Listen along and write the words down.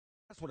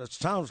That's what it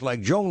sounds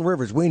like. Joan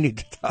Rivers, we need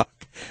to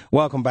talk.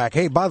 Welcome back.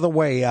 Hey, by the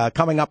way,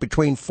 coming up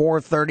between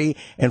 4:30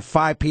 and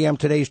 5 p.m.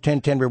 today's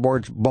 1010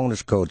 Rewards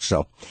bonus code.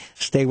 So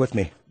stay with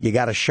me. You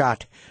got a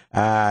shot,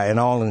 an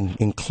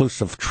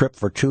all-inclusive trip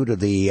for two to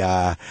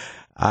the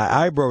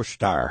Eyebrow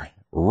Star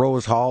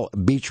Rose Hall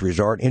Beach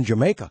Resort in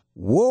Jamaica.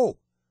 Whoa.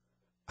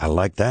 I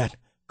like that.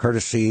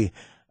 Courtesy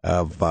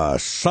of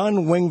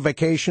Sunwing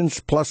Vacations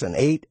plus an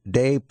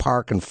 8-day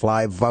park and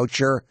fly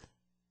voucher.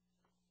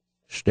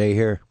 Stay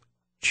here.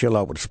 Chill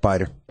out with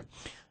Spider.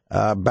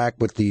 Back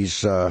with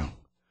these are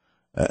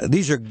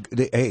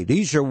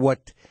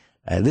what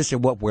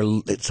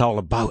it's all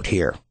about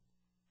here.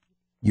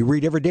 You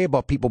read every day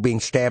about people being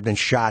stabbed and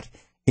shot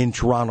in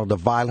Toronto, the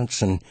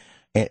violence, and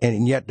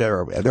yet there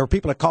are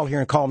people that call here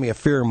and call me a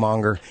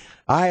fearmonger.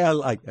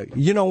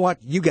 You know what?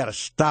 You got to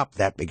stop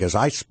that, because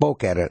I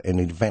spoke at an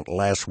event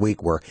last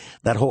week where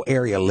that whole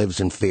area lives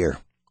in fear.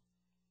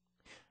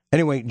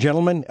 Anyway,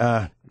 gentlemen,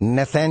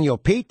 Nathaniel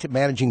Peat,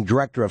 Managing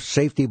Director of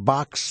Safety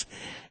Box,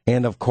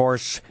 and, of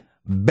course,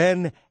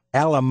 Ben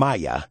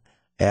Aleymayhu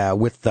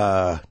with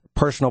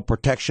Personal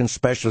Protection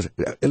Specialist.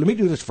 Let me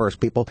do this first,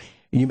 people,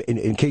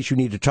 in case you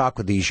need to talk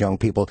with these young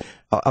people.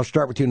 I'll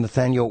start with you,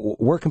 Nathaniel.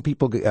 Where can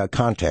people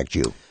contact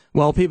you?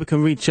 Well, people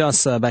can reach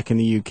us back in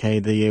the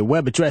UK. The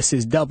web address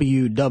is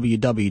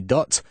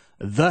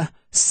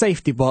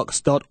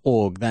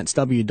www.thesafetybox.org. That's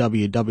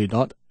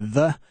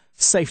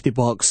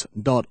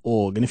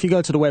www.thesafetybox.org. And if you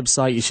go to the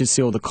website, you should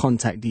see all the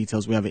contact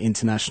details. We have an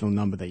international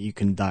number that you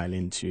can dial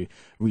in to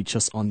reach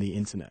us on the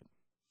internet.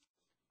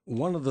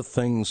 One of the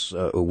things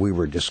we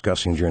were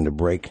discussing during the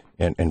break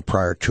and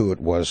prior to it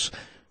was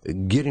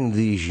getting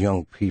these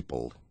young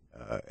people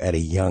at a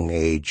young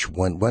age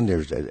when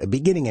there's a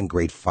beginning in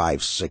grade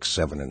 5, 6,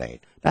 7, and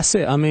 8. That's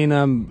it. I mean,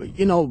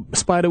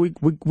 Spider,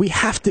 we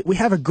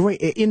have a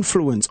great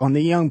influence on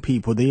the young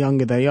people, the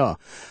younger they are.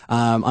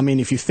 I mean,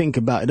 if you think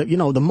about it,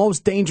 the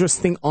most dangerous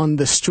thing on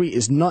the street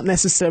is not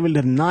necessarily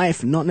the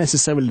knife, not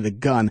necessarily the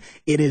gun.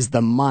 It is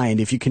the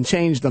mind. If you can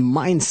change the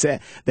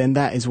mindset, then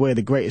that is where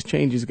the greatest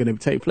change is going to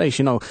take place.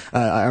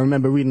 I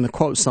remember reading a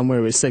quote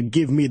somewhere. It said,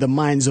 "Give me the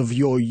minds of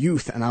your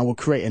youth and I will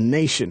create a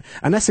nation."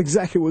 And that's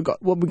exactly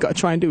what we got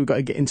to try and do. We've got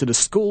to get into the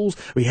schools.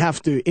 We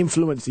have to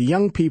influence the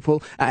young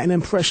people at an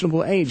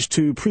impressionable age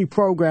to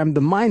pre-program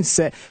the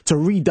mindset, to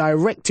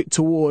redirect it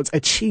towards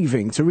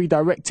achieving, to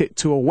redirect it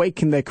to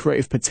awaken their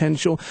creative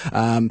potential,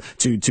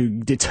 to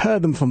deter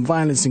them from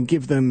violence and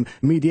give them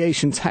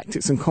mediation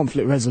tactics and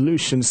conflict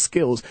resolution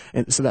skills,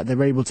 so that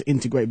they're able to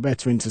integrate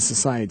better into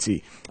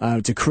society,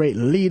 to create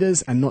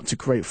leaders and not to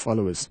create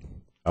followers.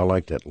 I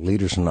like that.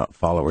 Leaders and not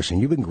followers. And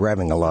you've been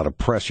grabbing a lot of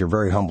press. You're a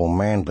very humble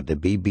man, but the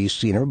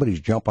BBC and everybody's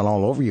jumping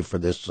all over you for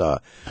this.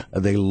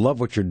 They love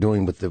what you're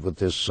doing with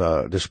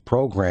this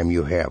program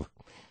you have.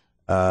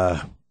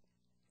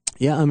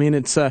 Yeah, I mean,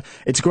 it's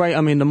great.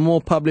 I mean, the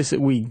more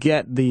publicity we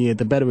get, the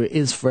better it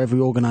is for every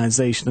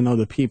organization. I know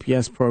the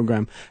PPS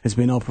program has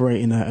been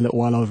operating a little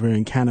while over here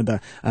in Canada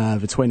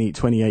for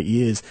 28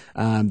 years.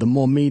 The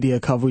more media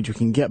coverage we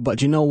can get.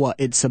 But you know what?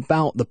 It's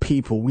about the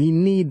people. We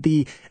need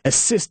the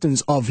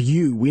assistance of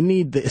you. We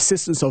need the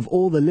assistance of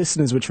all the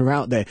listeners which are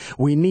out there.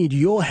 We need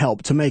your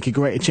help to make a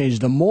greater change.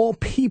 The more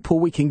people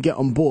we can get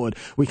on board,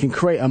 we can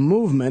create a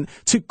movement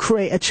to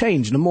create a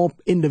change. The more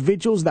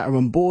individuals that are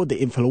on board,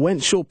 the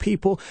influential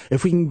people,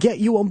 if we can get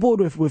you on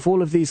board with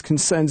all of these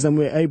concerns, then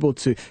we're able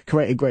to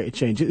create a greater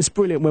change. It's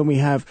brilliant when we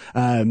have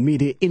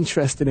media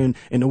interested in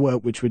the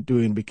work which we're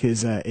doing,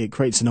 because it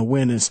creates an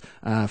awareness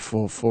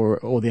for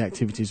all the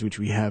activities which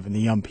we have and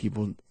the young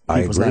people's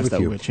lives that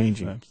we're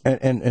changing.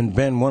 And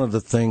Ben, one of the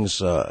things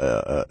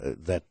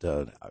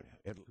that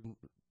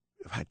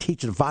I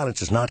teach that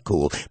violence is not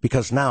cool,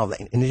 because now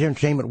in the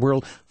entertainment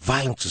world,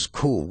 violence is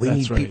cool. We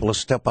need people to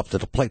step up to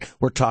the plate.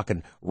 We're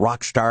talking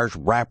rock stars,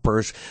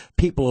 rappers,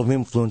 people of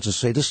influence, and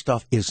say this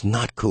stuff is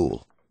not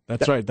cool.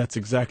 That's right. That's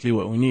exactly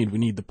what we need. We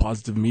need the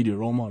positive media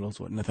role models,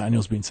 what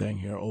Nathaniel's been saying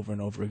here over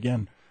and over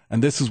again.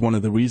 And this is one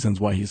of the reasons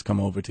why he's come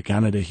over to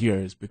Canada here,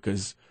 is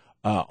because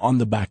on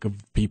the back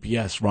of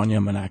PPS,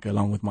 Rania Manaka,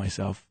 along with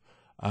myself,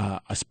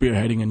 are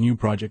spearheading a new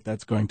project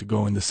that's going to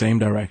go in the same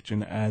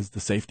direction as the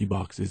safety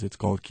boxes. It's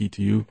called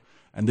Ki2Yu.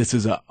 And this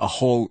is a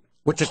whole...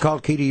 What's it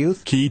called,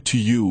 Ki2Yu?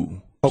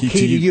 Ki2Yu. Oh,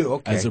 Ki2Yu,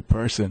 okay. As a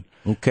person.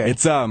 Okay.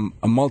 It's a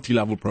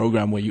multi-level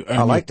program where you earn...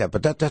 I like that,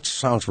 but that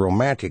sounds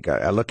romantic.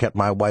 I look at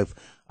my wife,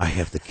 I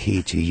have the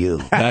key to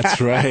you.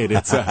 That's right.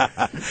 It's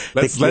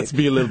let's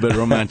be a little bit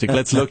romantic.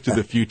 Let's look to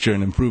the future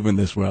and improve in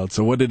this world.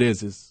 So what it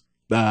is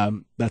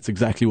that's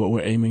exactly what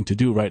we're aiming to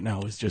do right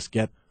now, is just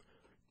get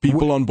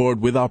people on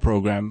board with our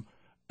program,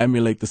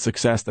 emulate the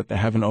success that they're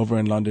having over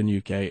in London,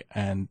 UK,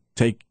 and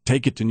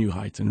take it to new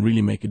heights and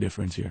really make a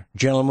difference here.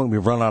 Gentlemen,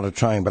 we've run out of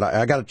time, but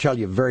I got to tell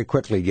you very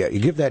quickly. You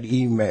give that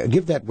email,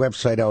 give that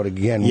website out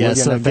again.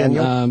 Yes,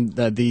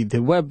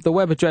 the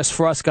web address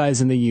for us guys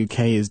in the UK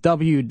is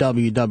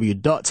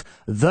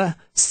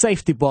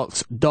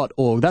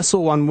www.thesafetybox.org. That's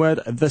all one word,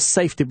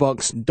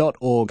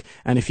 thesafetybox.org.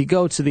 And if you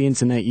go to the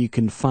internet, you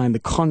can find the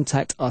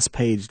Contact Us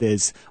page.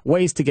 There's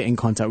ways to get in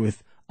contact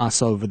with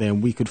us over there,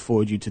 and we could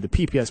forward you to the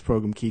PPS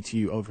program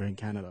Ki2Yu over in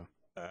Canada.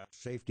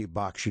 Safety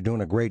box, you're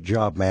doing a great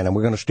job, man, and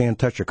we're going to stay in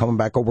touch. You're coming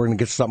back over and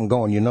get something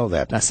going. You know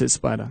that. That's it,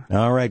 Spider.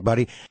 All right,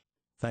 buddy.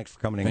 Thanks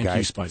for coming in, Thank guys.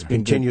 you, Spider.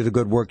 Continue the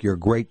good work. You're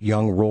great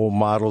young role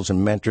models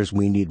and mentors.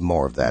 We need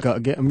more of that. Got to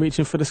get them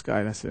reaching for the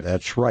sky. That's it.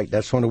 That's right.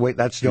 That's the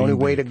only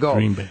way to go.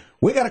 Green Bay.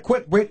 We got a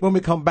quick break. When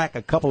we come back,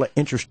 a couple of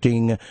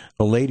interesting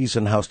ladies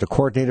in the house. The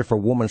coordinator for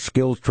Women's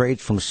Skills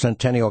Trades from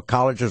Centennial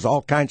College. There's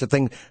all kinds of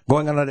things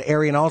going on in the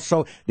area, and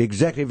also the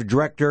executive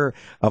director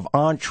of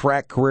On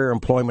Track Career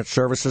Employment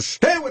Services.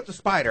 Stay with the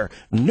Spider.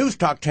 News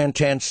Talk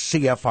 1010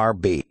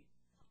 CFRB.